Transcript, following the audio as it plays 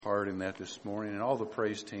supporting that this morning, and all the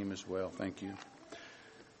praise team as well. Thank you.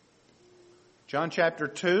 John chapter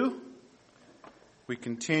 2, we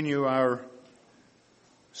continue our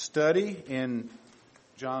study in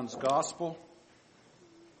John's Gospel.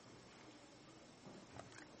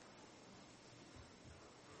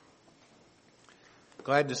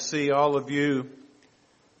 Glad to see all of you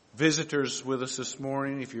visitors with us this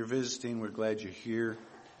morning. If you're visiting, we're glad you're here.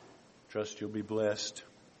 Trust you'll be blessed.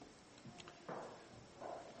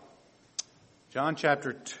 John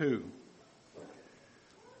chapter 2.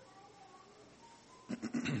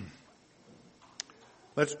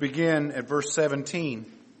 Let's begin at verse 17.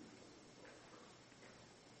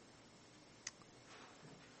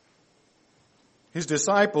 His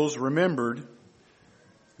disciples remembered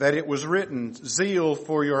that it was written, "Zeal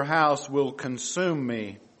for your house will consume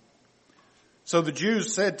me." So the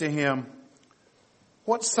Jews said to him,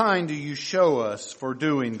 "What sign do you show us for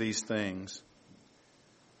doing these things?"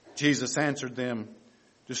 Jesus answered them,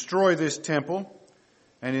 "Destroy this temple,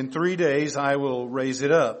 and in 3 days I will raise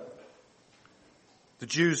it up." The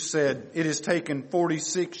Jews said, "It has taken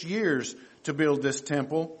 46 years to build this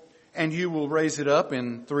temple, and you will raise it up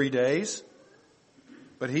in 3 days?"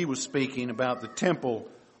 But he was speaking about the temple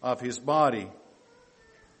of his body.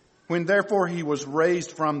 When therefore he was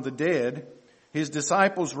raised from the dead, his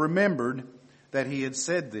disciples remembered that he had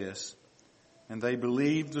said this, and they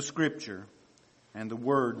believed the scripture and the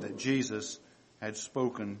word that Jesus had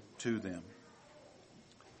spoken to them.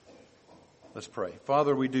 Let's pray.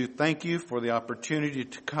 Father, we do thank you for the opportunity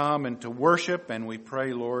to come and to worship, and we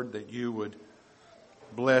pray, Lord, that you would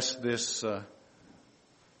bless this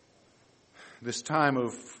time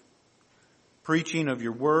of preaching of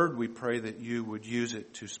your word. We pray that you would use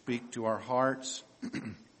it to speak to our hearts,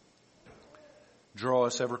 draw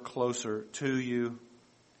us ever closer to you,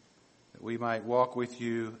 that we might walk with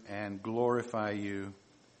you and glorify you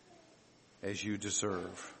as you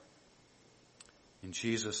deserve. In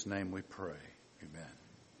Jesus' name we pray.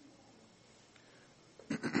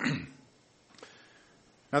 Amen.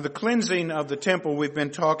 Now, the cleansing of the temple, we've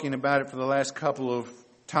been talking about it for the last couple of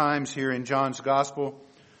times here in John's Gospel.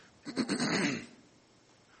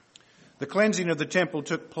 The cleansing of the temple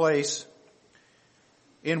took place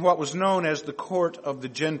in what was known as the court of the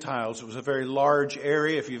Gentiles. It was a very large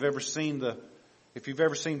area. If you've ever seen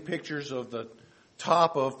pictures of the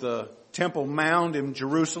top of the Temple Mount in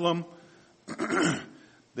Jerusalem,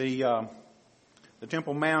 the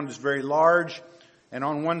Temple Mount is very large, and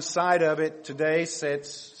on one side of it today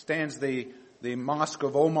stands the Mosque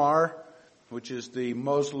of Omar, which is the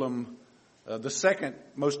Muslim, the second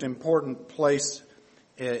most important place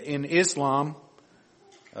in Islam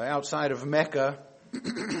outside of Mecca.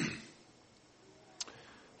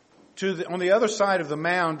 On the other side of the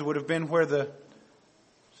mound would have been where the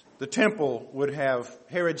temple would have,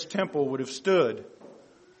 Herod's temple would have stood.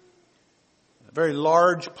 A very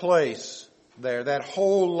large place there. That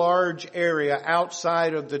whole large area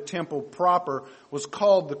outside of the temple proper was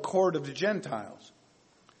called the court of the Gentiles.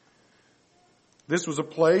 This was a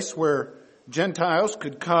place where Gentiles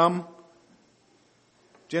could come,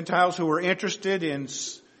 Gentiles who were interested in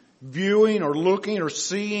viewing or looking or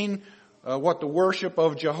seeing what the worship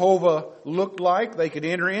of Jehovah looked like. They could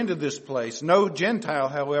enter into this place. No Gentile,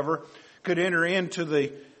 however, could enter into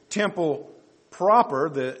the temple proper,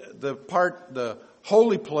 the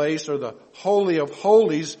holy place or the holy of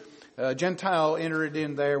holies. A Gentile entered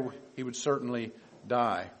in there, he would certainly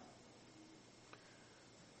die.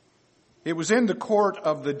 It was in the court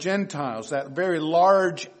of the Gentiles, that very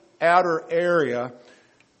large outer area,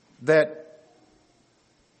 that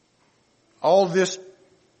all this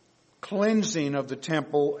cleansing of the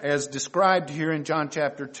temple, as described here in John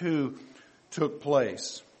chapter 2, took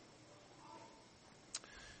place.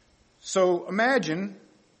 So imagine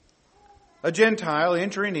a Gentile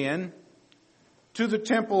entering in to the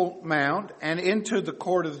Temple Mount and into the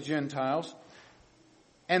court of the Gentiles,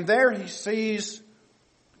 and there he sees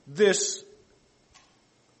this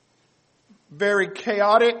very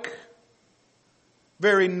chaotic,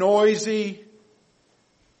 very noisy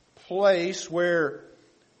place where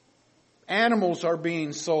animals are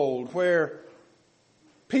being sold, where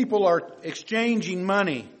people are exchanging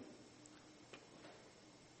money.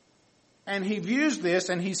 And he views this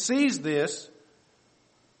and he sees this.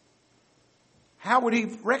 How would he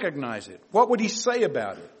recognize it? What would he say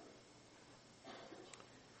about it?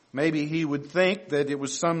 Maybe he would think that it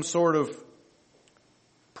was some sort of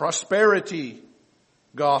prosperity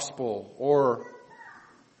gospel or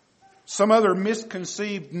some other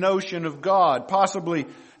misconceived notion of God. Possibly,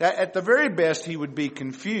 at the very best, he would be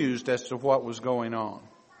confused as to what was going on.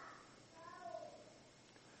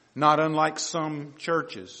 Not unlike some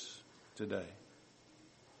churches today.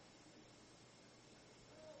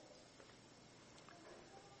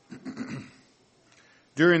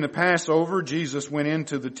 During the Passover, Jesus went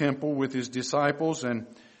into the temple with his disciples, and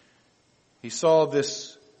he saw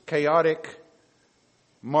this chaotic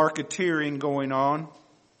marketeering going on,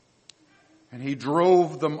 and he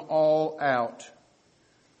drove them all out.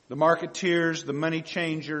 The marketeers, the money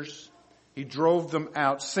changers, he drove them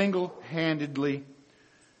out single-handedly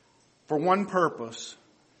for one purpose: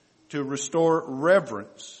 to restore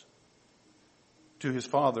reverence to his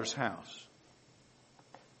Father's house.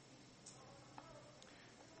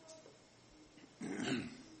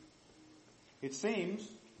 It seems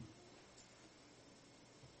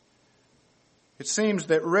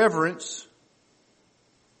that reverence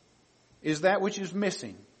is that which is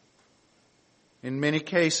missing in many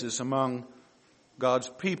cases among God's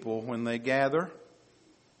people when they gather.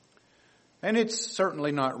 And it's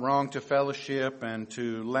certainly not wrong to fellowship and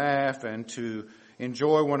to laugh and to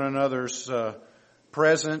enjoy one another's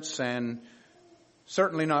presence, and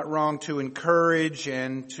certainly not wrong to encourage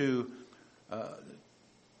and to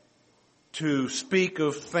speak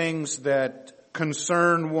of things that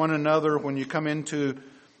concern one another when you come into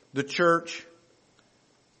the church.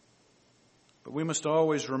 But we must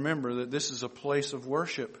always remember that this is a place of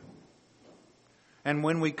worship. And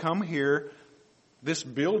when we come here, this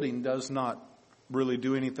building does not really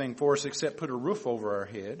do anything for us except put a roof over our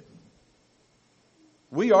head.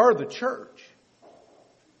 We are the church.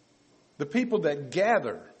 The people that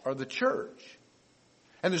gather are the church.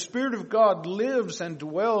 And the Spirit of God lives and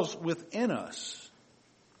dwells within us.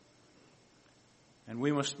 And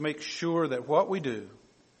we must make sure that what we do,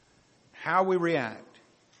 how we react,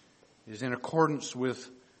 is in accordance with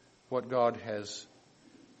what God has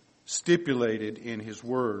stipulated in His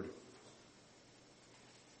Word.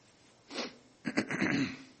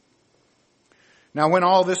 Now, when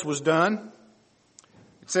all this was done,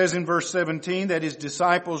 it says in verse 17 that His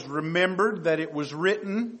disciples remembered that it was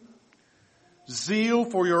written, "Zeal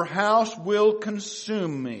for your house will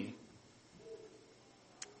consume me."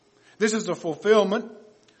 This is a fulfillment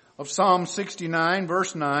of Psalm 69,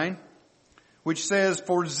 verse 9, which says,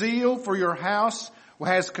 "For zeal for your house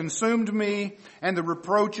has consumed me, and the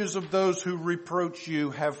reproaches of those who reproach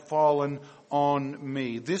you have fallen on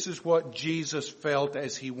me." This is what Jesus felt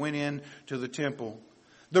as He went in to the temple.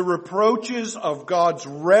 The reproaches of God's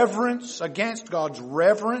reverence, against God's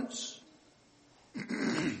reverence,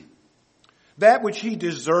 that which He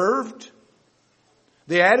deserved,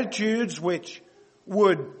 the attitudes which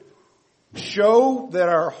would show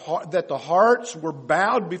that the hearts were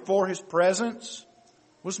bowed before His presence,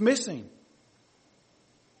 was missing.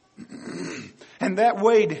 And that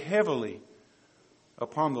weighed heavily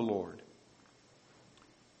upon the Lord.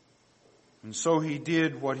 And so He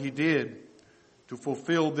did what He did to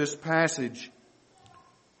fulfill this passage.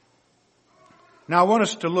 Now I want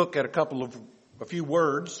us to look at a few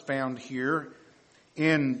words found here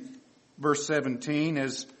in verse 17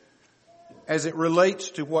 as it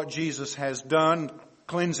relates to what Jesus has done,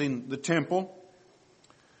 cleansing the temple.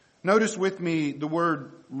 Notice with me the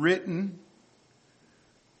word written.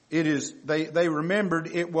 It is, they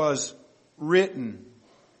remembered it was written.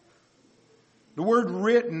 The word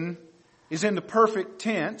written is in the perfect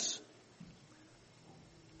tense.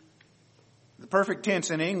 The perfect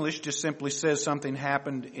tense in English just simply says something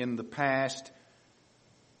happened in the past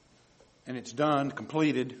and it's done,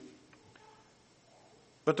 completed.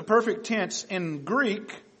 But the perfect tense in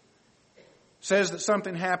Greek says that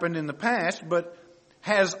something happened in the past, but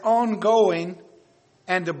has ongoing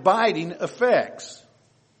and abiding effects.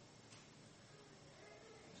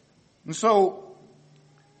 And so,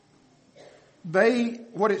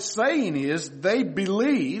 what it's saying is, they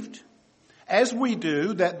believed, as we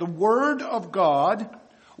do, that the Word of God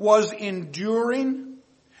was enduring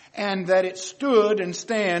and that it stood and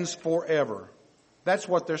stands forever. That's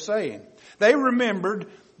what they're saying. They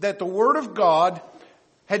remembered that the Word of God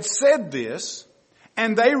had said this,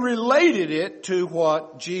 and they related it to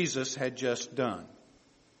what Jesus had just done.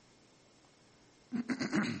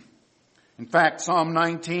 In fact, Psalm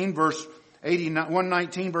 119 verse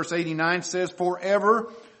 89 says,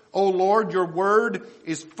 "Forever, O Lord, your word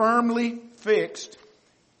is firmly fixed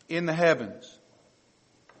in the heavens."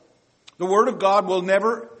 The Word of God will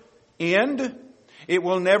never end. It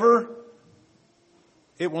will never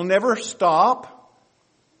stop.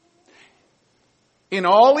 In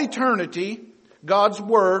all eternity, God's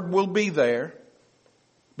Word will be there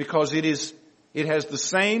because it has the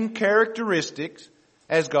same characteristics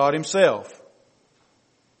as God Himself.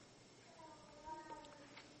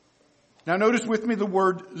 Now notice with me the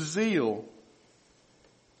word zeal.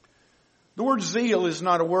 The The word zeal is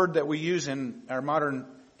not a word that we use in our modern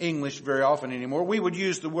English very often anymore. We would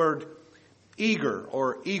use the word eager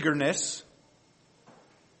or eagerness.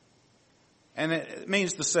 And it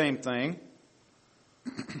means the same thing.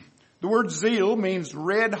 The word zeal means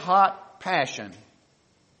red hot passion.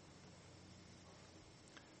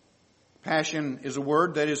 Passion is a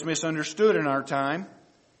word that is misunderstood in our time.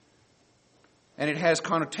 And it has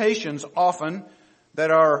connotations often that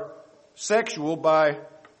are sexual by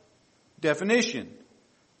definition.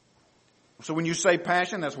 So when you say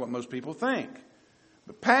passion, that's what most people think.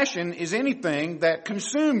 But passion is anything that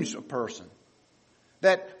consumes a person,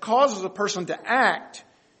 that causes a person to act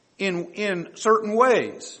in certain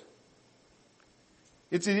ways.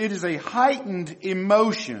 It is a heightened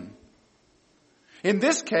emotion. In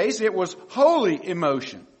this case, it was holy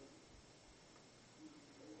emotion.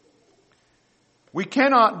 We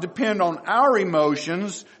cannot depend on our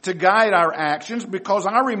emotions to guide our actions because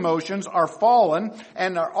our emotions are fallen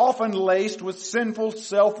and are often laced with sinful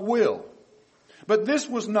self-will. But this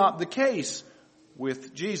was not the case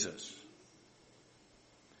with Jesus.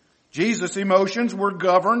 Jesus' emotions were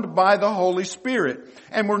governed by the Holy Spirit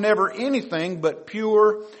and were never anything but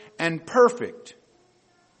pure and perfect.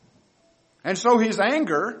 And so his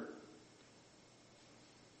anger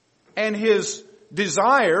and his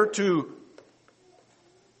desire to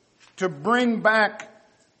bring back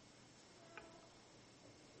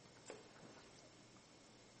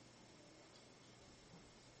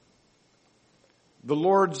the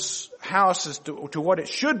Lord's house as to what it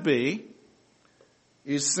should be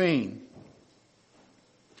is seen.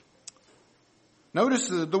 Notice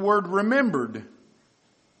the word remembered.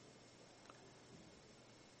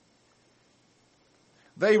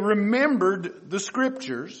 They remembered the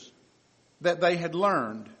scriptures that they had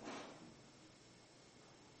learned.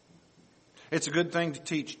 It's a good thing to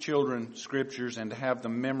teach children scriptures and to have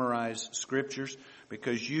them memorize scriptures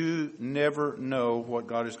because you never know what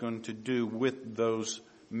God is going to do with those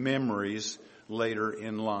memories later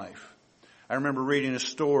in life. I remember reading a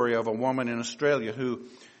story of a woman in Australia who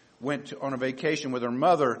went on a vacation with her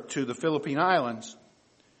mother to the Philippine Islands.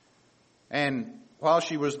 And while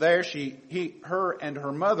she was there, her and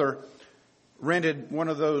her mother rented one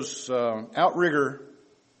of those outrigger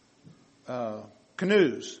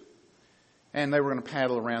canoes. And they were going to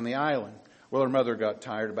paddle around the island. Well, her mother got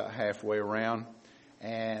tired about halfway around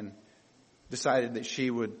and decided that she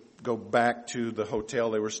would go back to the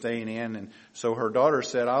hotel they were staying in. And so her daughter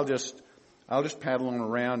said, I'll just paddle on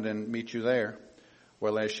around and meet you there.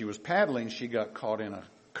 Well, as she was paddling, she got caught in a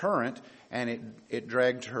current and it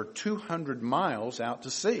dragged her 200 miles out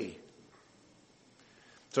to sea.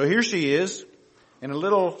 So here she is in a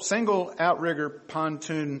little single outrigger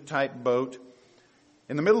pontoon type boat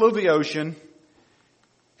in the middle of the ocean,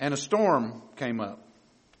 and a storm came up.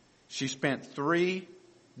 She spent 3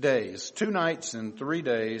 days, 2 nights and 3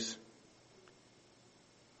 days,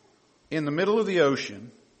 in the middle of the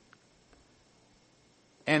ocean.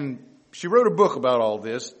 And she wrote a book about all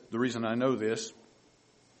this, the reason I know this.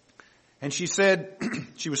 And she said,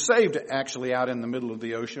 she was saved actually out in the middle of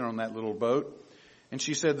the ocean on that little boat. And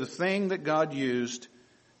she said the thing that God used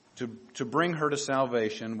to bring her to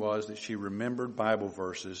salvation was that she remembered Bible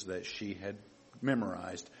verses that she had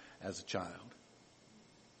memorized as a child.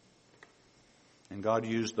 And God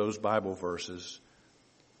used those Bible verses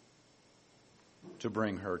to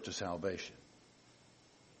bring her to salvation.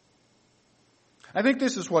 I think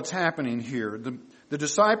this is what's happening here. The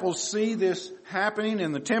disciples see this happening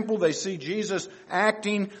in the temple. They see Jesus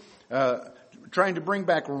acting, trying to bring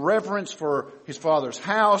back reverence for his Father's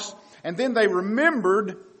house. And then they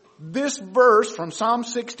remembered this verse from Psalm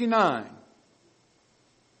 69.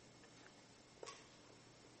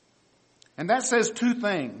 And that says 2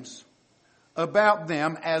 things about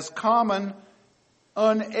them as common,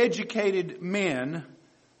 uneducated men,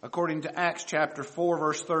 according to Acts chapter 4,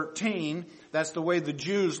 verse 13. That's the way the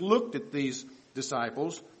Jews looked at these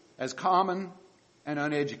disciples, as common and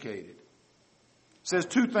uneducated. It says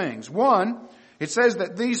 2 things. One, it says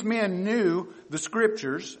that these men knew the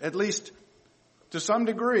Scriptures, at least to some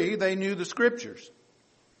degree, they knew the Scriptures.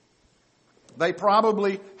 They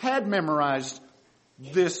probably had memorized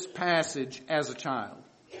this passage as a child.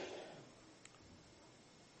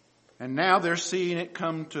 And now they're seeing it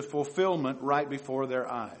come to fulfillment right before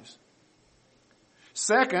their eyes.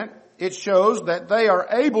 Second, it shows that they are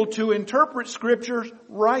able to interpret Scriptures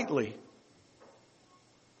rightly.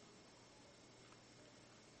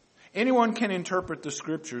 Anyone can interpret the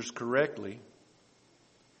Scriptures correctly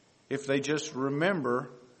if they just remember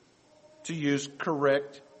to use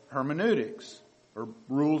correct hermeneutics or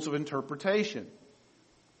rules of interpretation.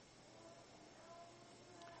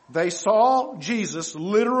 They saw Jesus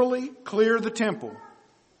literally clear the temple.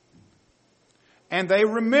 And they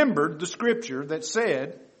remembered the scripture that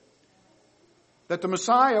said that the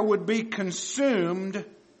Messiah would be consumed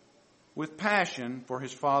with passion for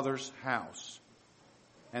his Father's house.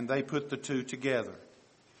 And they put the two together.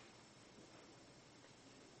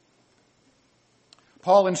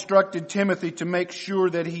 Paul instructed Timothy to make sure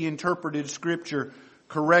that he interpreted scripture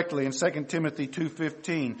correctly in 2 Timothy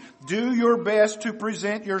 2:15. Do your best to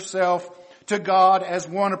present yourself to God as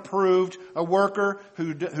one approved, a worker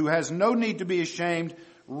who has no need to be ashamed,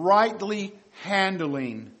 rightly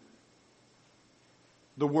handling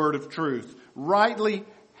the word of truth. Rightly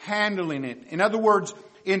handling it. In other words,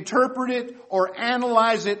 interpret it or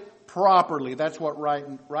analyze it properly. That's what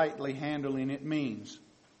rightly handling it means.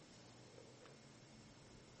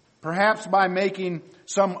 Perhaps by making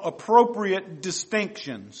some appropriate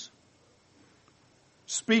distinctions.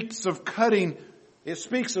 It speaks of cutting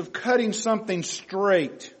something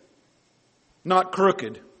straight, not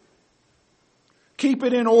crooked. Keep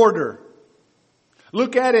it in order.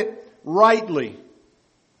 Look at it rightly,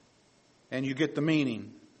 and you get the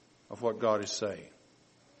meaning of what God is saying.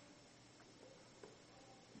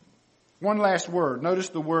 One last word. Notice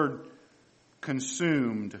the word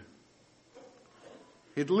consumed.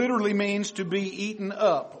 It literally means to be eaten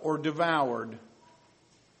up or devoured.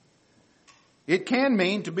 It can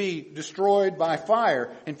mean to be destroyed by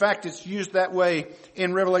fire. In fact, it's used that way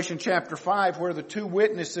in Revelation chapter 5, where the two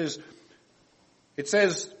witnesses, it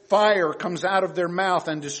says fire comes out of their mouth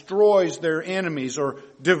and destroys their enemies or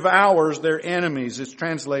devours their enemies. It's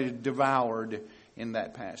translated devoured in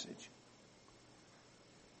that passage.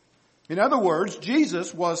 In other words,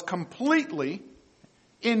 Jesus was completely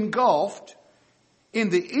engulfed in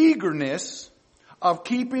the eagerness of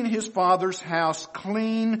keeping his Father's house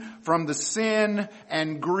clean from the sin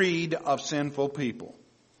and greed of sinful people.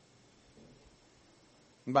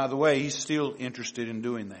 And by the way, he's still interested in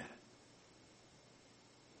doing that.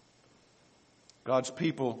 God's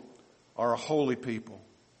people are a holy people.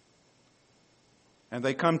 And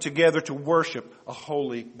they come together to worship a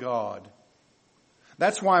holy God.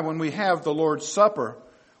 That's why when we have the Lord's Supper,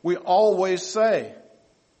 we always say,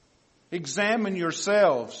 examine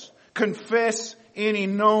yourselves, confess any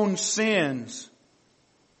known sins,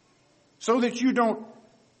 so that you don't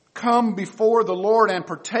come before the Lord and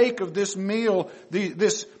partake of this meal,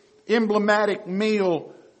 this emblematic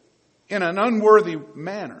meal, in an unworthy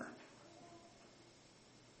manner.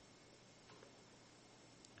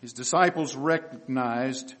 His disciples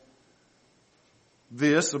recognized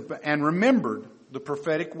this and remembered the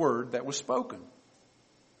prophetic word that was spoken.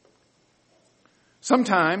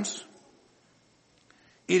 Sometimes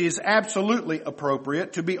it is absolutely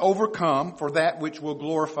appropriate to be overcome for that which will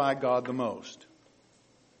glorify God the most.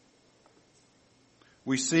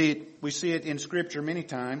 We see it in Scripture many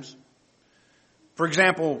times. For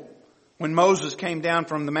example, when Moses came down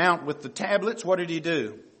from the mount with the tablets, what did he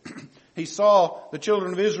do? He saw the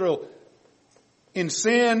children of Israel in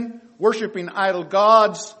sin, worshiping idol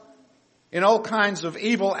gods, in all kinds of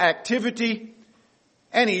evil activity,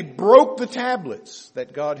 and he broke the tablets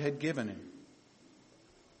that God had given him.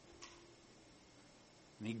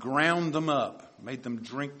 And he ground them up, made them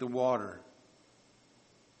drink the water.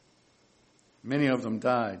 Many of them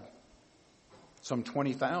died. Some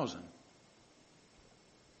 20,000.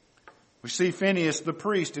 We see Phinehas the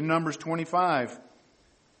priest in Numbers 25.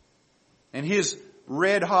 And his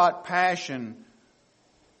red-hot passion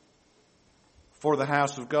for the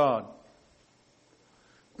house of God.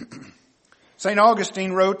 St.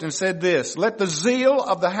 Augustine wrote and said this, "Let the zeal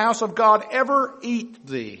of the house of God ever eat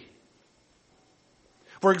thee."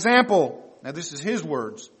 For example, now this is his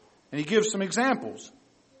words, and he gives some examples.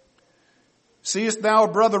 "Seest thou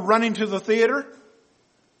a brother running to the theater?"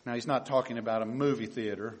 Now he's not talking about a movie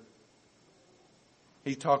theater.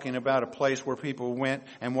 He's talking about a place where people went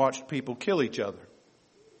and watched people kill each other.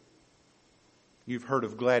 You've heard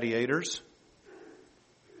of gladiators.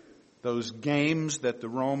 Those games that the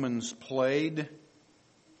Romans played.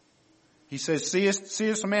 He says,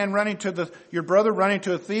 seest a man your brother running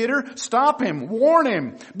to a theater? Stop him, warn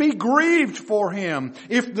him, be grieved for him,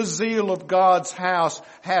 if the zeal of God's house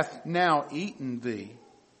hath now eaten thee.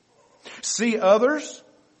 See others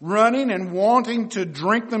running and wanting to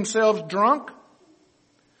drink themselves drunk?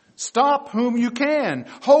 Stop whom you can,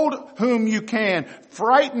 hold whom you can,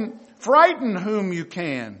 frighten whom you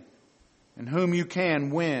can, and whom you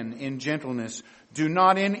can win in gentleness. Do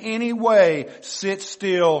not in any way sit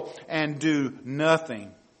still and do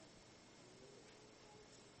nothing.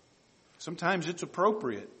 Sometimes it's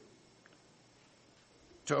appropriate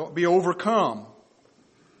to be overcome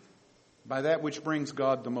by that which brings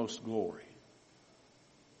God the most glory.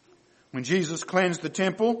 When Jesus cleansed the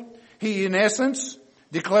temple, He, in essence,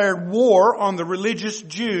 declared war on the religious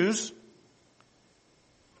Jews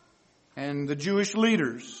and the Jewish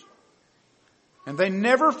leaders. And they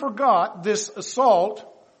never forgot this assault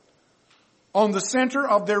on the center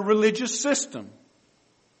of their religious system.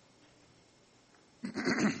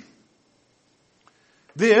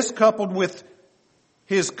 This, coupled with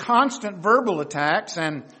His constant verbal attacks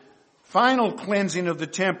and final cleansing of the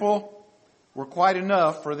temple, were quite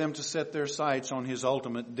enough for them to set their sights on His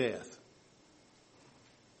ultimate death.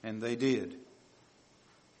 And they did.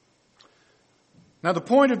 Now, the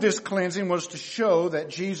point of this cleansing was to show that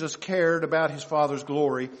Jesus cared about His Father's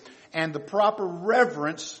glory and the proper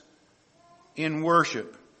reverence in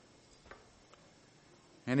worship.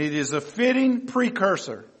 And it is a fitting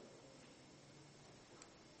precursor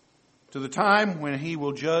to the time when He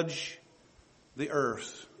will judge the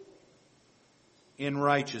earth in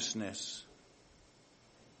righteousness.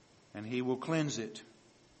 And He will cleanse it.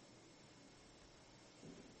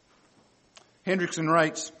 Hendrickson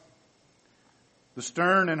writes, "The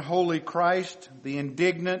stern and holy Christ, the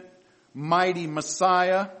indignant, mighty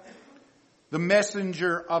Messiah, the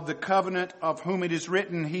messenger of the covenant, of whom it is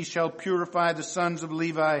written, He shall purify the sons of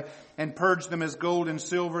Levi and purge them as gold and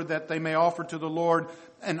silver, that they may offer to the Lord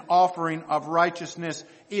an offering of righteousness,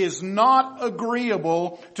 is not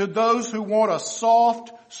agreeable to those who want a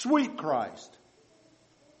soft, sweet Christ.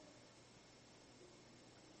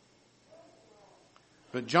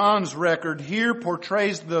 But John's record here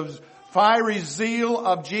portrays the fiery zeal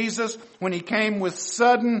of Jesus when He came with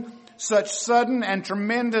such sudden and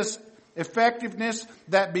tremendous effectiveness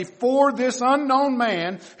that before this unknown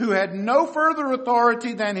man, who had no further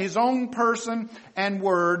authority than His own person and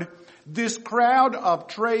word, this crowd of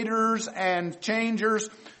traders and changers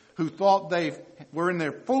who thought they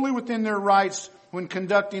were fully within their rights when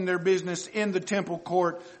conducting their business in the temple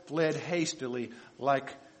court fled hastily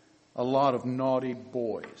like a lot of naughty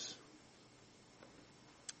boys.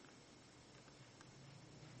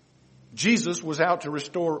 Jesus was out to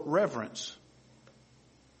restore reverence.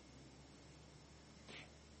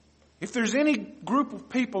 If there's any group of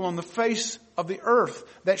people on the face of the earth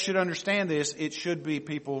that should understand this, it should be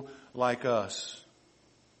people like us.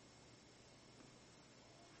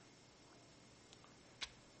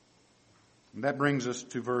 And that brings us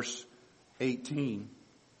to verse 18.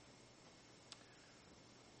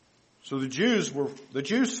 So the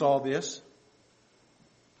Jews saw this,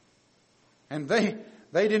 and they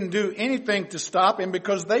didn't do anything to stop Him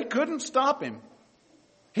because they couldn't stop Him.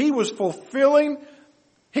 He was fulfilling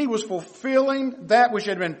that which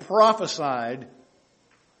had been prophesied.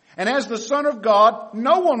 And as the Son of God,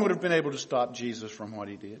 no one would have been able to stop Jesus from what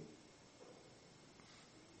He did.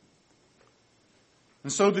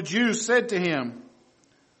 And so the Jews said to Him,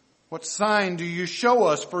 "What sign do you show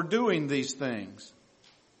us for doing these things?"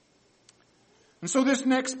 And so this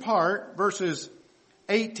next part, verses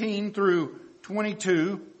 18 through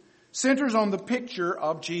 22, centers on the picture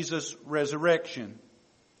of Jesus' resurrection.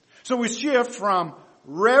 So we shift from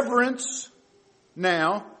reverence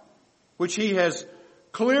now, which He has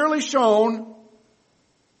clearly shown,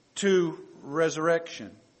 to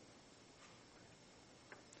resurrection.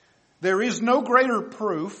 There is no greater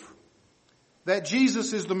proof that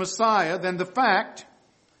Jesus is the Messiah than the fact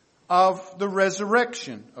of the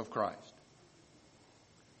resurrection of Christ.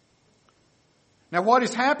 Now, what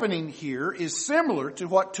is happening here is similar to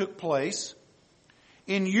what took place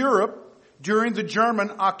in Europe during the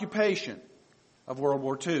German occupation of World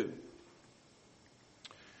War II.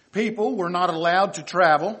 People were not allowed to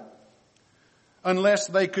travel unless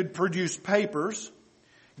they could produce papers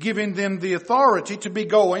giving them the authority to be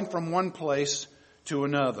going from one place to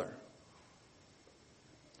another.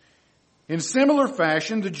 In similar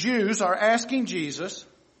fashion, the Jews are asking Jesus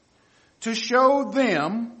to show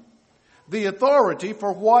them the authority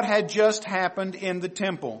for what had just happened in the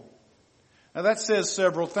temple. Now that says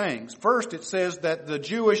several things. First, it says that the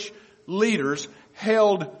Jewish leaders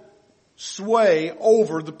held sway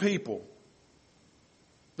over the people.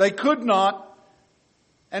 They could not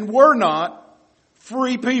and were not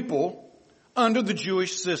free people under the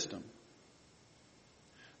Jewish system.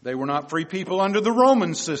 They were not free people under the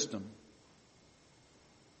Roman system.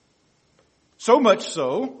 So much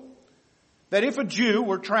so that if a Jew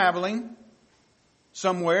were traveling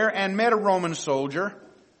somewhere and met a Roman soldier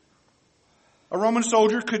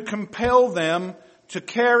could compel them to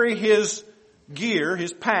carry his gear,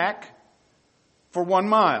 his pack, for 1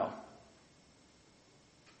 mile.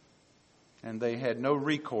 And they had no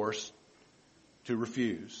recourse to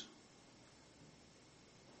refuse.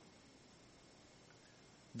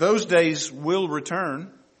 Those days will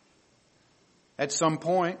return at some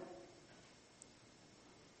point.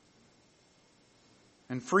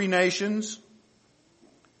 And free nations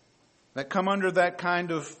that come under that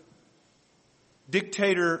kind of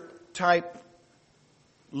dictator type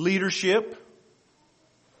leadership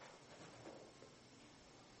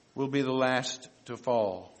will be the last to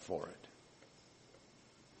fall for it.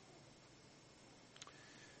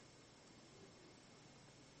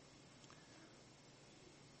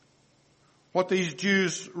 What these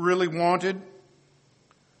Jews really wanted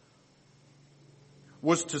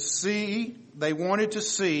was they wanted to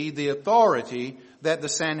see the authority that the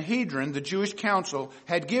Sanhedrin, the Jewish council,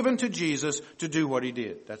 had given to Jesus to do what he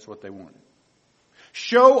did. That's what they wanted.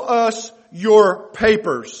 Show us your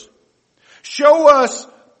papers. Show us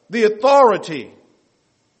the authority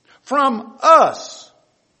from us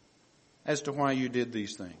as to why you did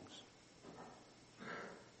these things.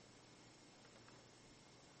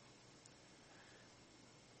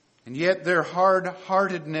 And yet their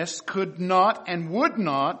hard-heartedness could not and would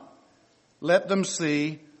not let them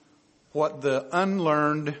see what the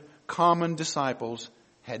unlearned common disciples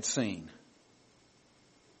had seen.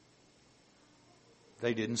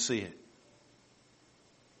 They didn't see it.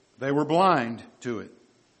 They were blind to it.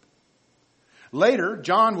 Later,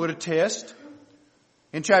 John would attest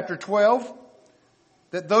in chapter 12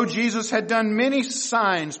 that though Jesus had done many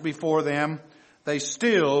signs before them, they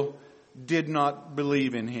still did not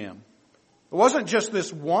believe in him. It wasn't just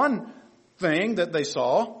this one thing that they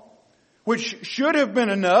saw, which should have been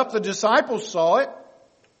enough. The disciples saw it.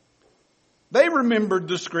 They remembered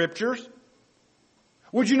the Scriptures.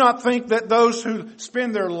 Would you not think that those who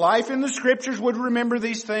spend their life in the Scriptures would remember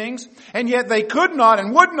these things? And yet they could not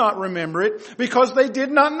and would not remember it because they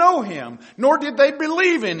did not know him, nor did they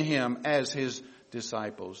believe in him as his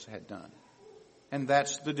disciples had done. And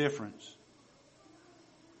that's the difference.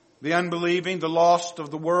 The unbelieving, the lost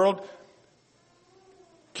of the world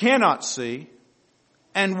cannot see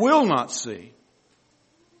and will not see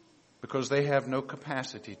because they have no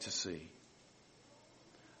capacity to see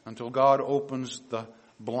until God opens the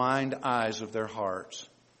blind eyes of their hearts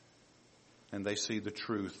and they see the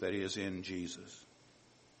truth that is in Jesus.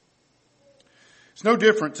 It's no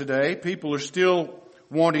different today. People are still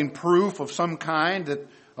wanting proof of some kind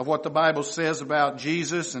of what the Bible says about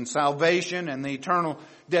Jesus and salvation and the eternal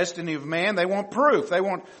destiny of man. They want proof. They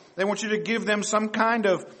want you to give them some kind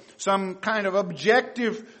of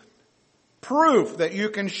objective proof that you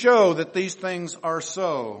can show that these things are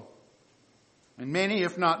so. And many,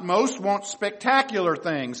 if not most, want spectacular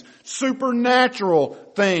things, supernatural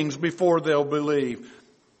things before they'll believe.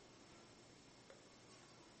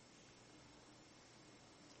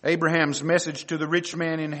 Abraham's message to the rich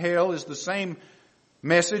man in hell is the same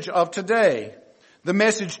message of today. The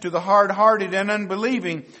message to the hard-hearted and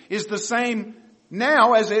unbelieving is the same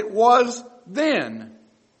now as it was then.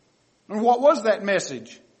 And what was that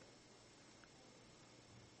message?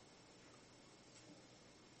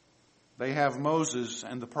 They have Moses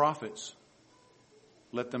and the prophets.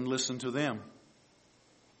 Let them listen to them.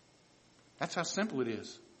 That's how simple it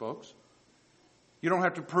is, folks. You don't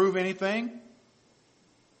have to prove anything.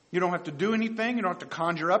 You don't have to do anything. You don't have to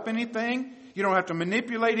conjure up anything. You don't have to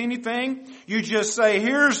manipulate anything. You just say,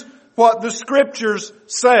 here's what the Scriptures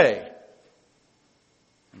say.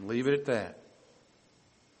 And leave it at that.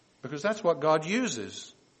 Because that's what God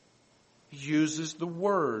uses. He uses the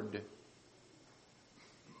Word.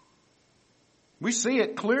 We see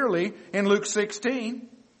it clearly in Luke 16.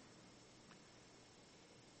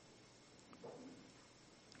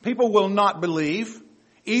 People will not believe,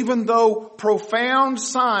 even though profound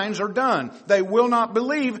signs are done. They will not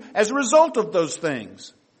believe as a result of those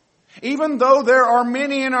things. Even though there are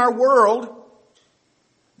many in our world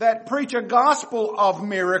that preach a gospel of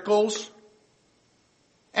miracles,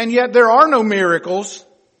 and yet there are no miracles,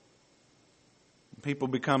 people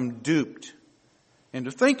become duped into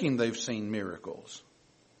thinking they've seen miracles.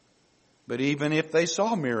 But even if they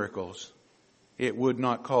saw miracles, it would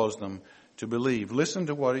not cause them to believe. Listen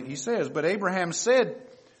to what he says. But Abraham said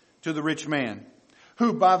to the rich man,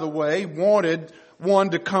 who, by the way, wanted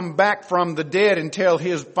one to come back from the dead and tell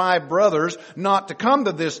his 5 brothers not to come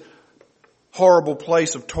to this horrible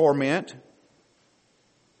place of torment.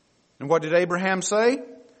 And what did Abraham say?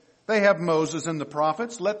 They have Moses and the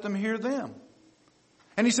prophets. Let them hear them.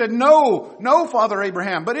 And he said, no, Father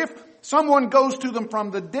Abraham, but if someone goes to them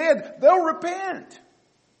from the dead, they'll repent.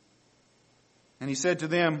 And he said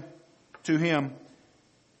to him,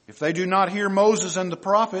 if they do not hear Moses and the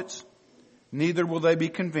prophets, neither will they be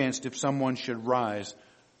convinced if someone should rise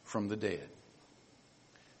from the dead.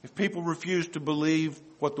 If people refuse to believe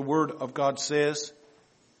what the Word of God says,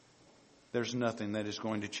 there's nothing that is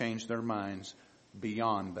going to change their minds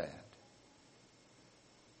beyond that.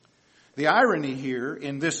 The irony here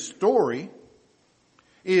in this story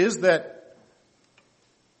is that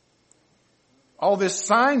all this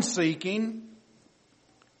sign seeking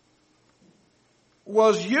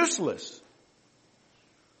was useless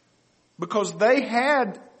because they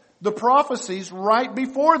had the prophecies right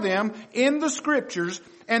before them in the Scriptures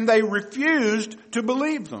and they refused to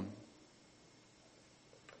believe them.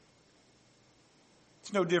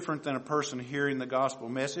 It's no different than a person hearing the gospel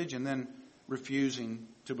message and then refusing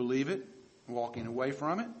to believe it, walking away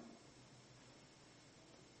from it.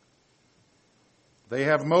 They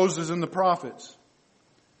have Moses and the prophets.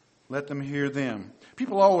 Let them hear them.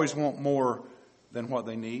 People always want more than what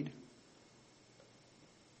they need.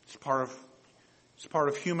 It's part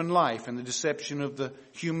of human life and the deception of the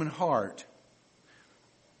human heart.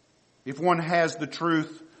 If one has the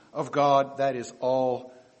truth of God, that is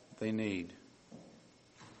all they need.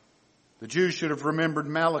 The Jews should have remembered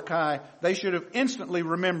Malachi. They should have instantly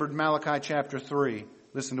remembered Malachi chapter 3.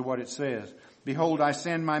 Listen to what it says. Behold, I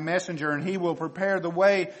send my messenger, and he will prepare the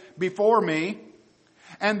way before me.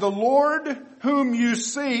 And the Lord whom you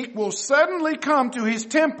seek will suddenly come to his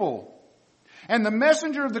temple. And the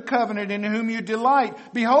messenger of the covenant in whom you delight,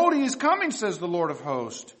 behold, he is coming, says the Lord of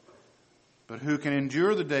hosts. But who can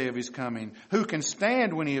endure the day of his coming? Who can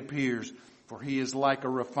stand when he appears? For he is like a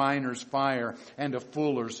refiner's fire and a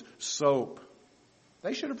fuller's soap.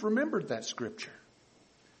 They should have remembered that scripture.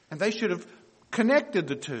 And they should have connected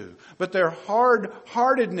the two. But their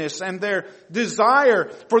hard-heartedness and their desire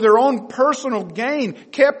for their own personal gain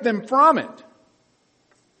kept them from it.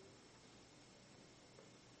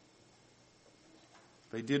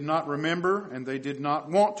 They did not remember, and they did not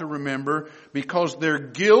want to remember, because their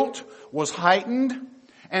guilt was heightened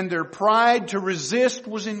and their pride to resist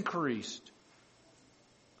was increased.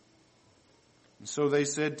 And so they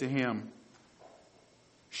said to him,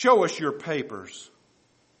 show us your papers.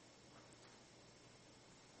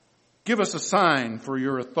 Give us a sign for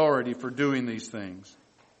your authority for doing these things.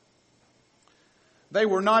 They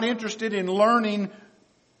were not interested in learning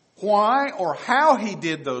why or how he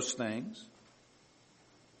did those things.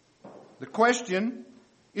 The question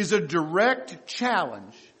is a direct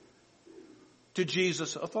challenge to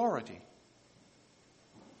Jesus' authority.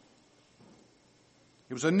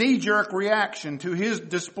 It was a knee-jerk reaction to his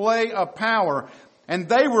display of power, and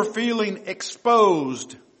they were feeling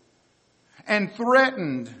exposed and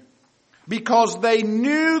threatened because they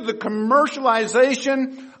knew the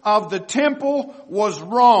commercialization of the temple was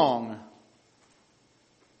wrong.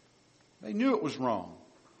 They knew it was wrong.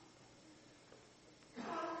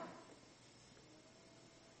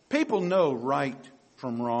 People know right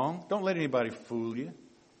from wrong. Don't let anybody fool you.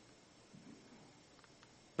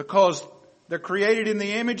 Because they're created in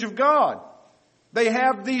the image of God. They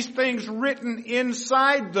have these things written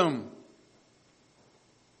inside them.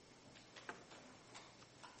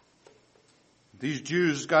 These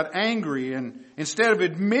Jews got angry, and instead of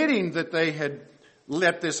admitting that they had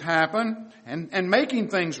let this happen and making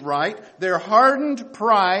things right, their hardened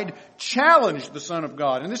pride challenged the Son of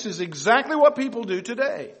God. And this is exactly what people do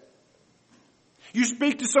today. You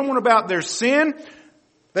speak to someone about their sin,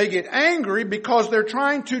 they get angry because they're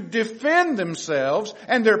trying to defend themselves,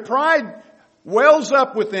 and their pride wells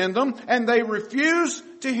up within them, and they refuse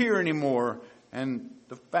to hear anymore. And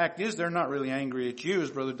the fact is, they're not really angry at you,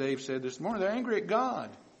 as Brother Dave said this morning. They're angry at God.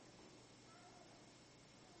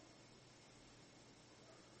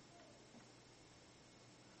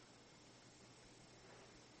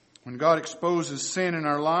 When God exposes sin in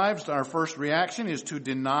our lives, our first reaction is to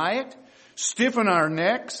deny it, stiffen our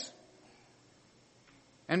necks,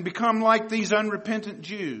 and become like these unrepentant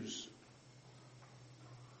Jews.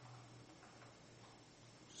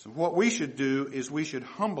 So what we should do is we should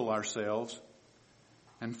humble ourselves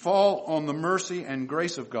and fall on the mercy and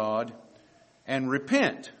grace of God and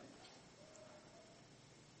repent.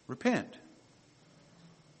 Repent.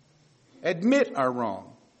 Admit our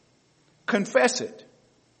wrong. Confess it.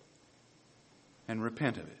 And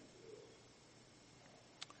repent of it.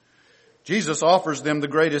 Jesus offers them the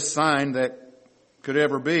greatest sign that could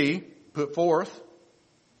ever be put forth.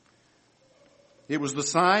 It was the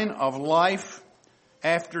sign of life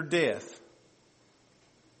after death.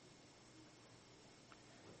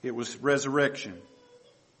 It was resurrection.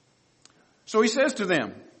 So he says to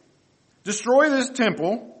them, destroy this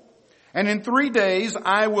temple, and in 3 days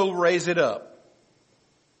I will raise it up.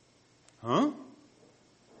 Huh?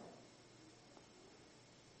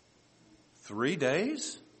 3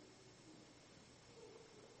 days?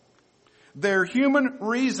 Their human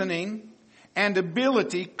reasoning and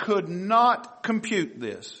ability could not compute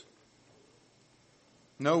this.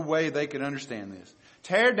 No way they could understand this.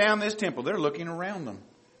 Tear down this temple. They're looking around them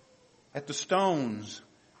at the stones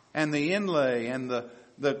and the inlay and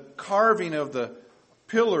the carving of the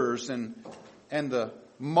pillars and the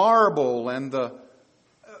marble and the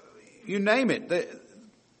you name it.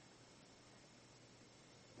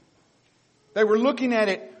 They were looking at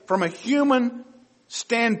it from a human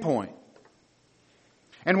standpoint.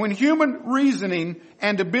 And when human reasoning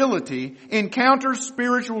and ability encounters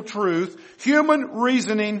spiritual truth, human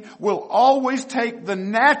reasoning will always take the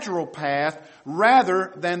natural path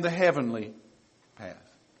rather than the heavenly path.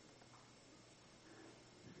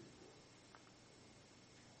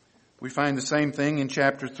 We find the same thing in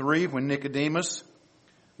chapter 3 when Nicodemus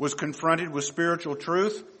was confronted with spiritual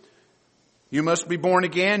truth. You must be born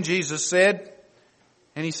again, Jesus said.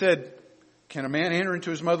 And he said, can a man enter into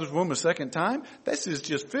his mother's womb a second time? This is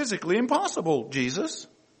just physically impossible, Jesus.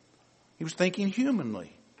 He was thinking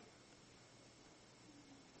humanly.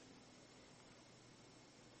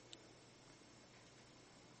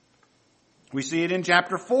 We see it in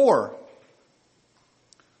chapter 4,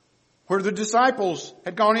 where the disciples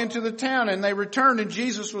had gone into the town and they returned and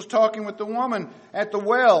Jesus was talking with the woman at the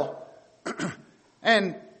well.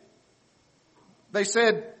 And they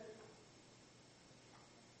said,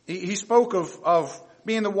 he spoke of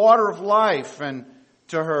being the water of life and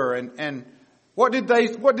to her. And what did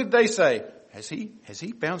they say? Has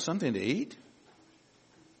he found something to eat?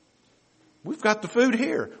 We've got the food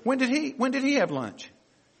here. When did he have lunch?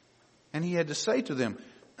 And he had to say to them,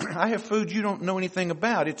 I have food you don't know anything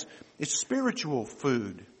about. It's spiritual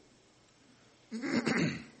food.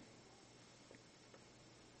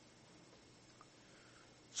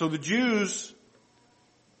 So the Jews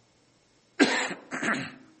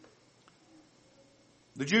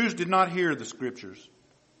did not hear the scriptures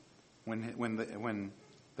when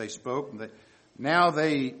they spoke. Now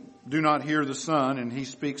they do not hear the Son, and he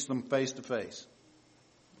speaks them face to face.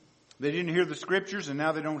 They didn't hear the scriptures, and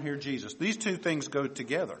now they don't hear Jesus. These two things go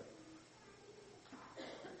together.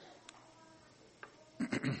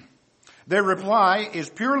 Their reply is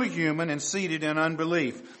purely human and seated in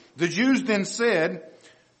unbelief. The Jews then said,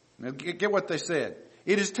 now get what they said.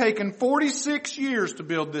 It has taken 46 years to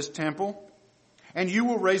build this temple, and you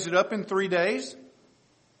will raise it up in 3 days?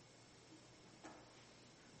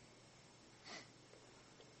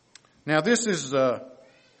 Now this is, there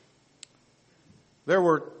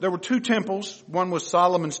were two temples. One was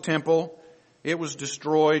Solomon's temple. It was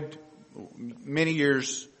destroyed many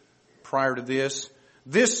years prior to this.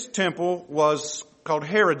 This temple was called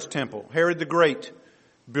Herod's temple. Herod the Great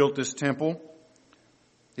built this temple.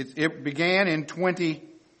 It began in 20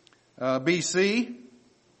 BC.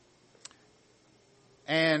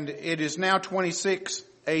 And it is now 26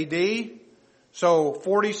 AD. So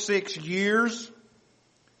 46 years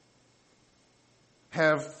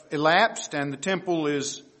have elapsed and the temple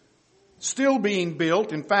is still being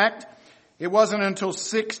built. In fact, it wasn't until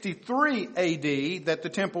 63 AD that the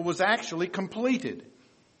temple was actually completed.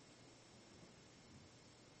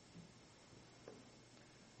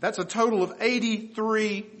 That's a total of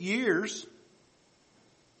 83 years.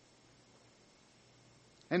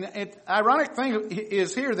 And the ironic thing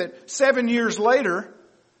is here that 7 years later,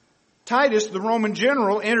 Titus, the Roman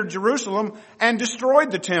general, entered Jerusalem and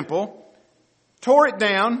destroyed the temple, tore it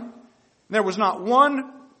down. There was not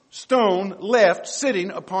one stone left sitting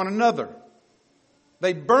upon another.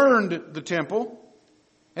 They burned the temple,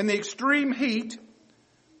 and the extreme heat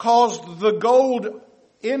caused the gold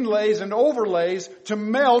inlays and overlays to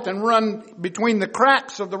melt and run between the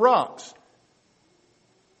cracks of the rocks.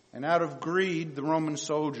 And out of greed, the Roman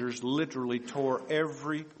soldiers literally tore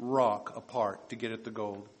every rock apart to get at the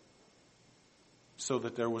gold, so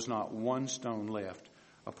that there was not one stone left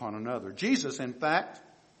upon another. Jesus, in fact,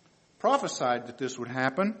 prophesied that this would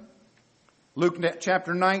happen. Luke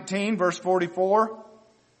chapter 19, verse 44.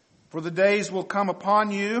 For the days will come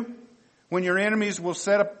upon you when your enemies will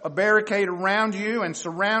set up a barricade around you and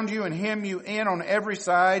surround you and hem you in on every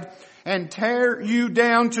side and tear you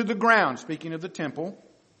down to the ground. Speaking of the temple.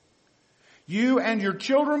 You and your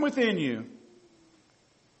children within you,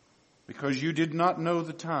 because you did not know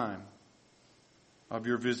the time of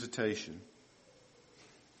your visitation.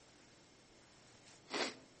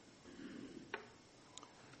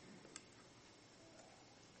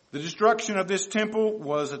 The destruction of this temple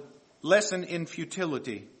was a lesson in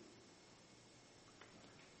futility.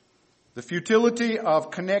 The futility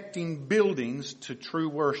of connecting buildings to true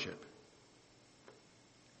worship.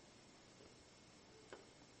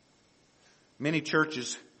 Many church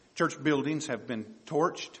buildings have been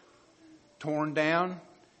torched, torn down,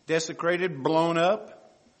 desecrated, blown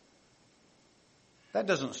up. That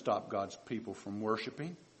doesn't stop God's people from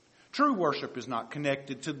worshiping. True worship is not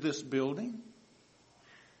connected to this building.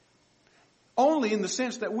 Only in the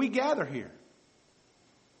sense that we gather here.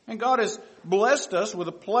 And God has blessed us with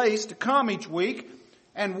a place to come each week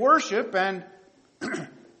and worship and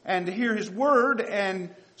to hear His Word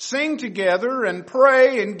and sing together and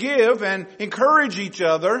pray and give and encourage each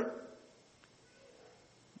other.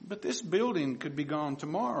 But this building could be gone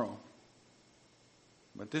tomorrow.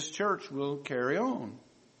 But this church will carry on.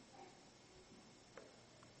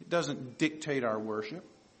 It doesn't dictate our worship.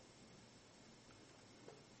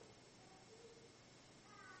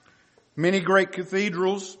 Many great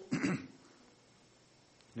cathedrals,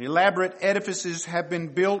 elaborate edifices have been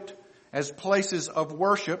built as places of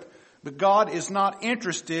worship, but God is not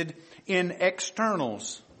interested in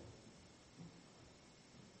externals.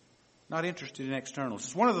 Not interested in externals.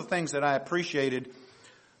 It's one of the things that I appreciated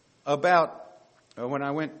about when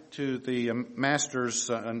I went to the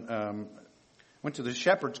went to the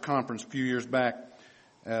Shepherds Conference a few years back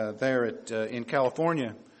there in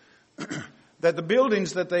California, that the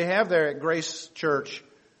buildings that they have there at Grace Church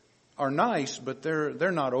are nice, but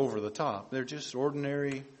they're not over the top. They're just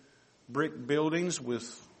ordinary brick buildings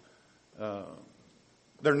with,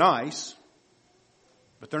 they're nice,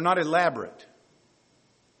 but they're not elaborate.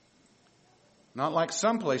 Not like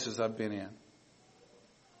some places I've been in.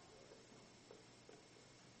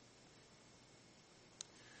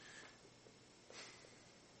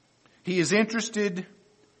 He is interested,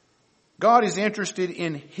 God is interested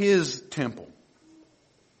in His temple.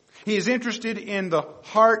 He is interested in the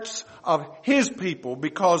hearts of His people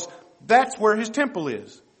because that's where His temple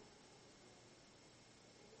is.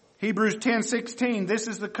 Hebrews 10:16, this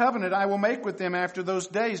is the covenant I will make with them after those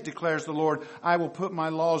days, declares the Lord. I will put my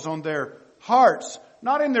laws on their hearts,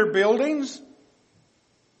 not in their buildings,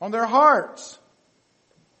 on their hearts.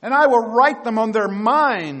 And I will write them on their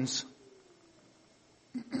minds.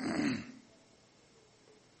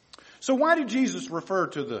 So why did Jesus refer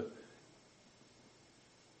to the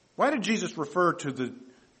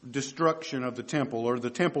destruction of the temple or the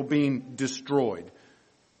temple being destroyed?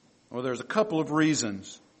 Well, there's a couple of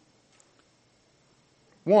reasons.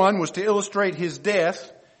 One was to illustrate His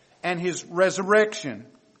death and His resurrection.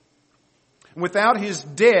 Without His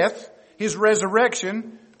death, His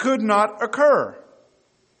resurrection could not occur.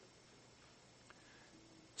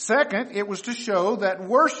 Second, it was to show that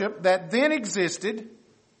worship that then existed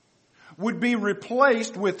would be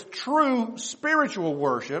replaced with true spiritual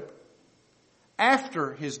worship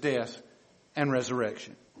after His death and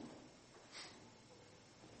resurrection.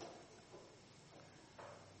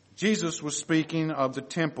 Jesus was speaking of the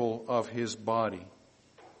temple of His body.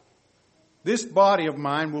 This body of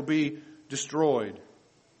mine will be destroyed,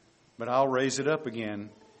 but I'll raise it up again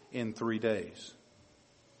in 3 days.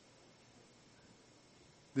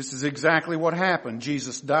 This is exactly what happened.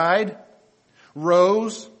 Jesus died,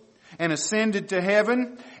 rose, and ascended to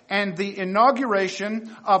heaven, and the inauguration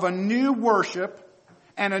of a new worship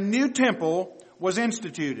and a new temple was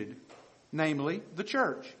instituted, namely the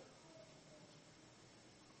church.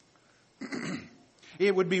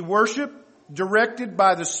 It would be worship directed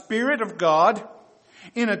by the Spirit of God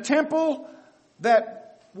in a temple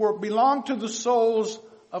that belonged to the souls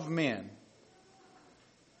of men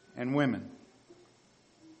and women.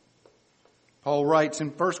 Paul writes in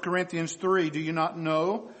 1 Corinthians 3, do you not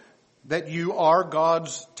know that you are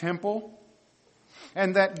God's temple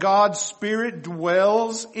and that God's Spirit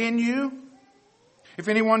dwells in you? If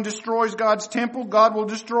anyone destroys God's temple, God will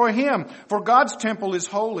destroy him. For God's temple is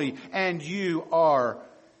holy and you are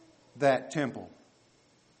that temple.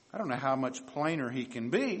 I don't know how much plainer he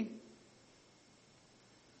can be.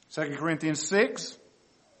 2 Corinthians 6,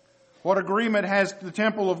 what agreement has the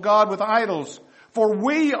temple of God with idols? For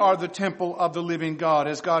we are the temple of the living God.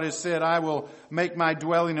 As God has said, I will make my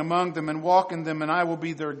dwelling among them and walk in them, and I will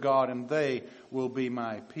be their God, and they will be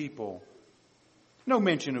my people. No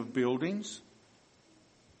mention of buildings.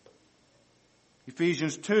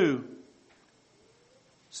 Ephesians 2.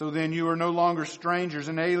 So then you are no longer strangers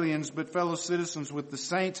and aliens, but fellow citizens with the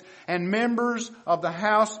saints and members of the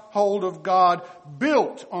household of God,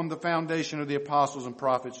 built on the foundation of the apostles and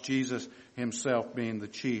prophets, Jesus Himself being the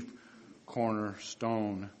chief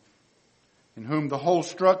cornerstone, in whom the whole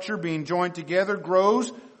structure being joined together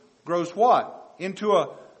grows what? Into an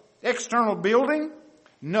external building?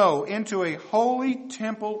 No, into a holy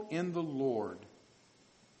temple in the Lord.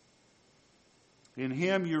 In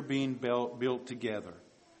Him you're being built together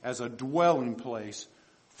as a dwelling place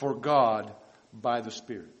for God by the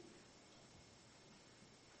Spirit.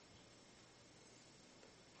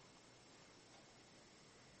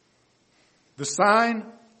 The sign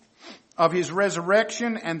of His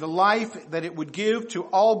resurrection and the life that it would give to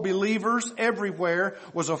all believers everywhere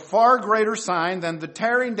was a far greater sign than the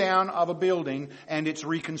tearing down of a building and its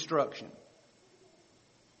reconstruction.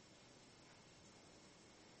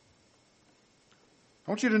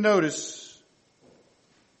 I want you to notice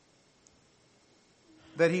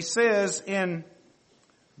that He says in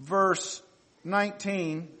verse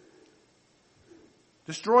 19,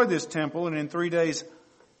 destroy this temple and in 3 days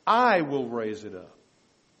I will raise it up.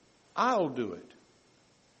 I'll do it.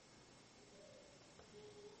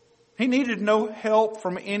 He needed no help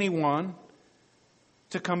from anyone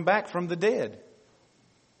to come back from the dead.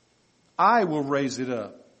 I will raise it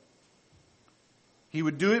up. He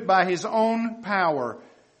would do it by His own power.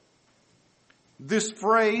 This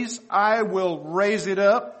phrase, I will raise it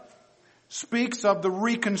up, speaks of the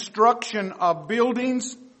reconstruction of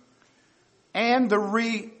buildings and the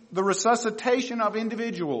resuscitation of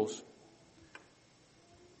individuals.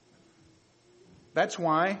 That's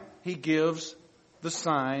why He gives the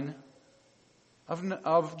sign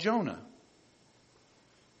of Jonah.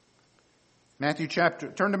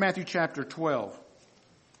 Turn to Matthew chapter 12.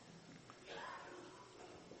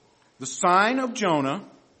 The sign of Jonah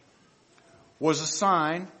was a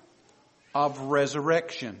sign of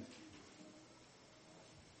resurrection.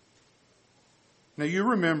 Now you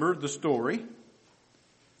remember the story.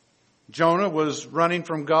 Jonah was running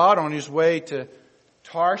from God on his way to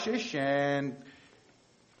Tarshish, and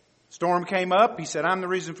storm came up. He said, I'm the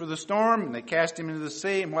reason for the storm. And they cast him into the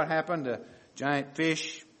sea. And what happened? A giant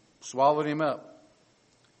fish swallowed him up.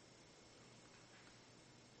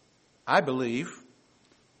 I believe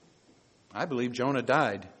Jonah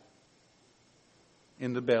died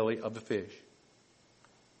in the belly of the fish.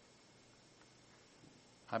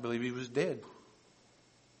 I believe he was dead.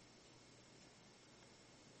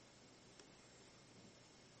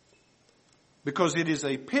 Because it is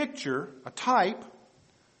a picture, a type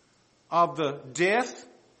of the death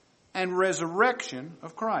and resurrection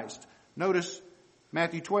of Christ. Notice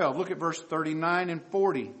Matthew 12. Look at verse 39 and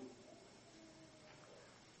 40.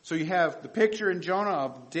 So you have the picture in Jonah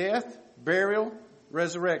of death, burial,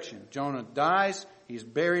 resurrection. Jonah dies. He's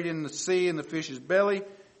buried in the sea in the fish's belly.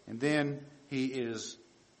 And then he is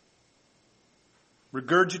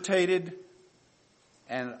regurgitated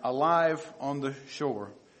and alive on the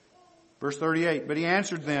shore. Verse 38, but he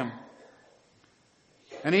answered them,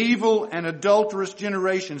 an evil and adulterous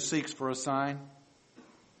generation seeks for a sign,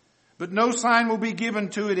 but no sign will be given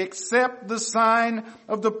to it except the sign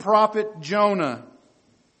of the prophet Jonah.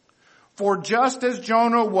 For just as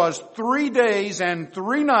Jonah was 3 days and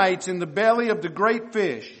 3 nights in the belly of the great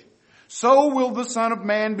fish, so will the Son of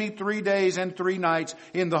Man be 3 days and 3 nights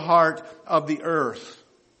in the heart of the earth.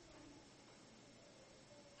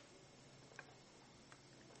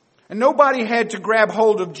 And nobody had to grab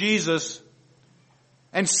hold of Jesus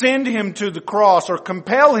and send him to the cross or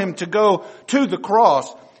compel him to go to the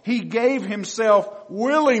cross. He gave himself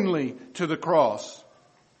willingly to the cross.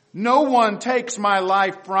 No one takes my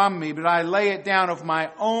life from me, but I lay it down of my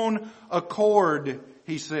own accord,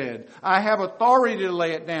 he said. I have authority to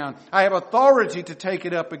lay it down. I have authority to take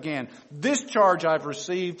it up again. This charge I've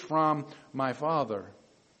received from my Father.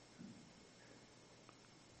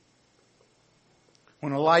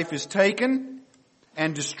 When a life is taken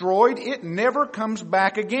and destroyed, it never comes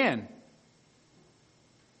back again.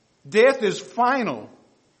 Death is final.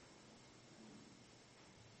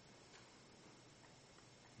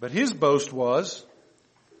 But his boast was,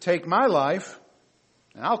 take my life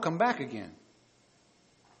and I'll come back again.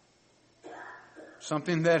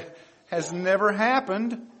 Something that has never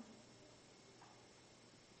happened.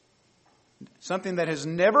 Something that has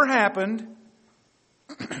never happened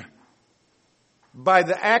by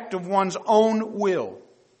the act of one's own will.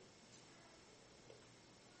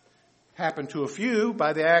 Happened to a few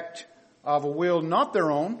by the act of a will not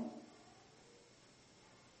their own,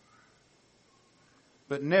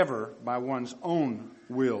 but never by one's own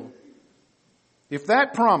will. If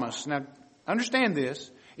that promise, now understand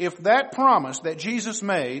this, if that promise that Jesus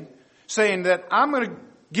made, saying that I'm going to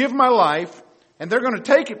give my life and they're going to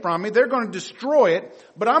take it from me, they're going to destroy it,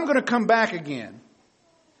 but I'm going to come back again.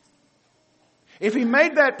 If he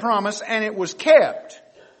made that promise and it was kept,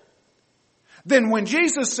 then when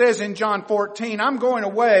Jesus says in John 14, I'm going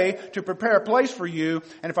away to prepare a place for you,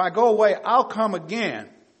 and if I go away, I'll come again.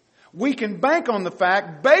 We can bank on the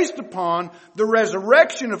fact, based upon the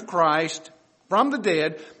resurrection of Christ from the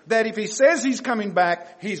dead, that if he says he's coming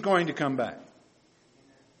back, he's going to come back.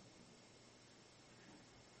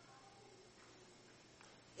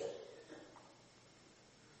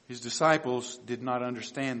 His disciples did not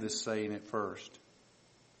understand this saying at first.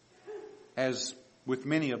 As with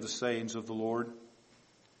many of the sayings of the Lord.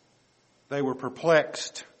 They were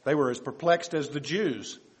perplexed. They were as perplexed as the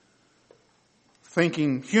Jews,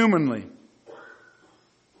 thinking humanly.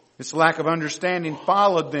 This lack of understanding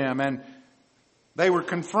followed them, and they were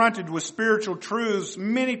confronted with spiritual truths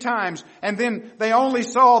many times, and then they only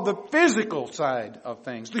saw the physical side of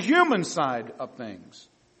things, the human side of things.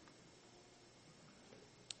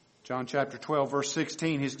 John chapter 12, verse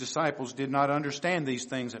 16, His disciples did not understand these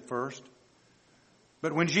things at first.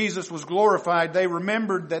 But when Jesus was glorified, they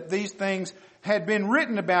remembered that these things had been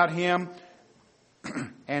written about Him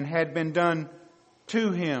and had been done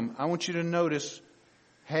to Him. I want you to notice,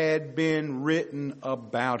 had been written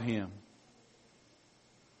about Him.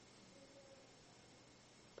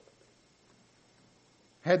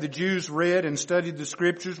 Had the Jews read and studied the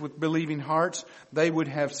Scriptures with believing hearts, they would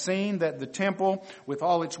have seen that the temple, with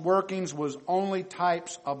all its workings, was only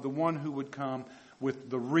types of the one who would come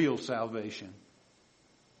with the real salvation.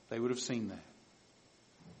 They would have seen that.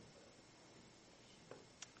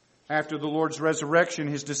 After the Lord's resurrection,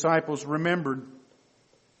 His disciples remembered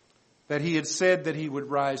that He had said that He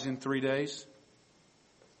would rise in 3 days.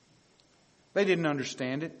 They didn't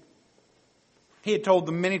understand it. He had told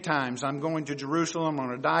them many times, I'm going to Jerusalem, I'm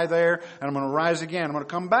going to die there, and I'm going to rise again, I'm going to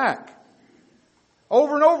come back.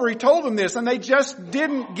 Over and over He told them this, and they just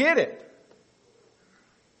didn't get it.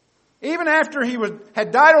 Even after He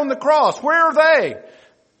had died on the cross, where are they?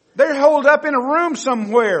 They're holed up in a room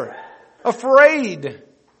somewhere, afraid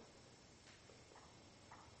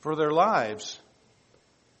for their lives.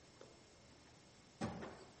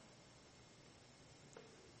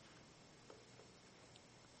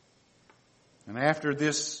 And after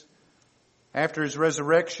His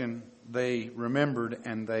resurrection, they remembered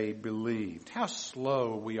and they believed. How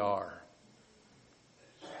slow we are.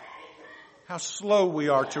 How slow we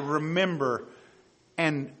are to remember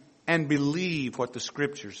and believe what the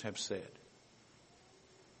Scriptures have said.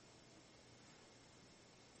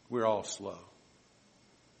 We're all slow.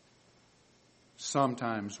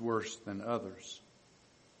 Sometimes worse than others.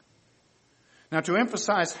 Now, to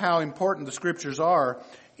emphasize how important the Scriptures are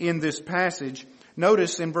in this passage,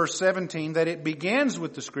 notice in verse 17 that it begins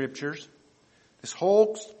with the Scriptures. This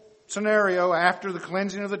whole scenario after the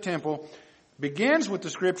cleansing of the temple begins with the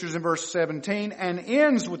Scriptures in verse 17 and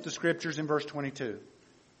ends with the Scriptures in verse 22.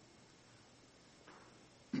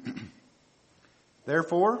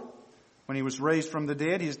 Therefore, when He was raised from the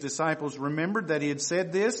dead, His disciples remembered that He had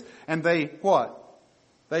said this, and they, what?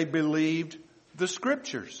 They believed the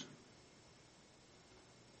Scriptures.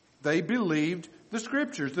 They believed the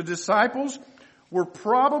Scriptures. The disciples were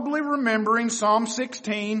probably remembering Psalm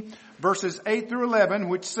 16, verses 8 through 11,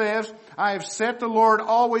 which says, I have set the Lord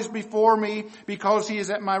always before me, because He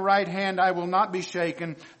is at my right hand, I will not be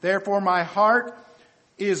shaken. Therefore my heart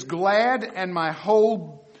is glad, and my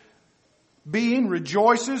whole being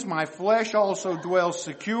rejoices. My flesh also dwells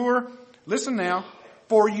secure. Listen now.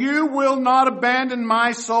 For you will not abandon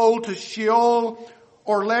my soul to Sheol,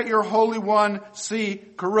 or let your Holy One see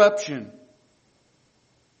corruption.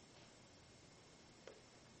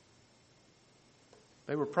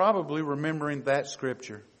 They were probably remembering that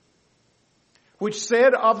Scripture, which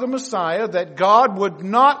said of the Messiah that God would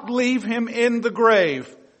not leave Him in the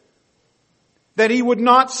grave, that He would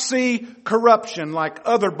not see corruption like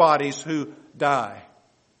other bodies who die.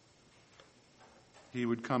 He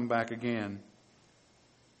would come back again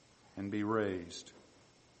and be raised.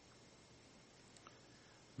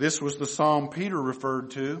 This was the psalm Peter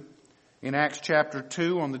referred to in Acts chapter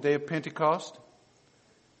 2 on the day of Pentecost.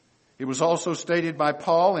 It was also stated by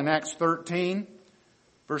Paul in Acts 13,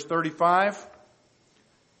 verse 35,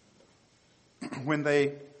 when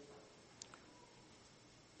they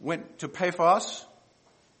went to Paphos.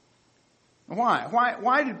 Why?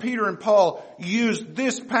 Why did Peter and Paul use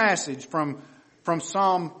this passage from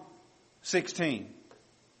Psalm 16?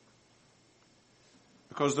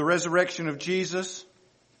 Because the resurrection of Jesus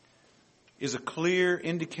is a clear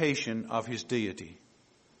indication of His deity.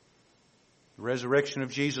 The resurrection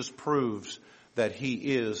of Jesus proves that He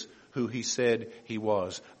is who He said He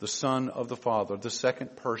was, the Son of the Father, the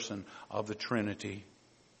second person of the Trinity,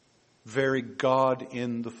 very God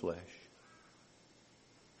in the flesh.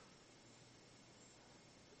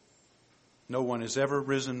 No one has ever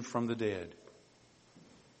risen from the dead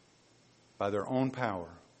by their own power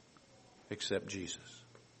except Jesus.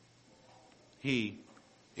 He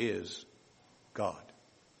is God.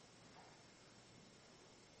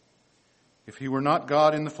 If He were not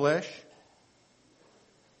God in the flesh,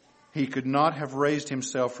 He could not have raised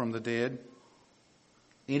Himself from the dead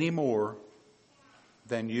any more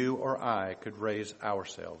than you or I could raise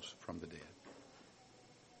ourselves from the dead.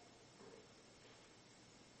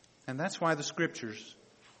 And that's why the Scriptures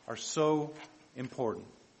are so important.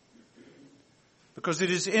 Because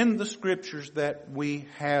it is in the Scriptures that we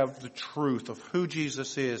have the truth of who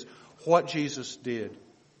Jesus is, what Jesus did,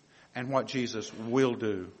 and what Jesus will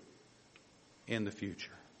do in the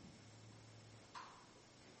future.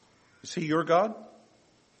 Is He your God?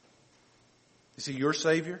 Is He your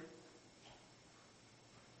Savior?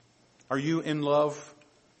 Are you in love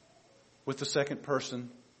with the second person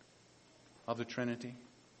of the Trinity?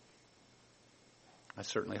 I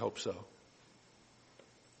certainly hope so.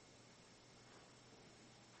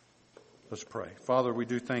 Let's pray. Father, we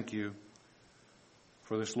do thank you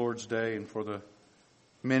for this Lord's Day and for the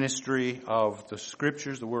ministry of the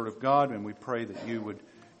Scriptures, the Word of God, and we pray that you would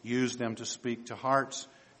use them to speak to hearts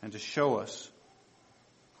and to show us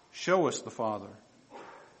the Father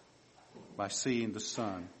by seeing the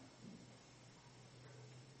Son.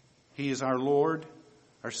 He is our Lord,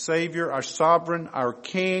 our Savior, our Sovereign, our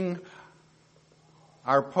King,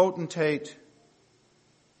 our potentate,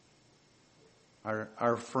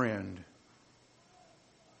 our friend,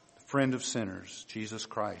 the friend of sinners, Jesus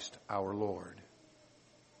Christ, our Lord.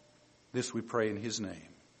 This we pray in His name.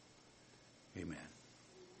 Amen.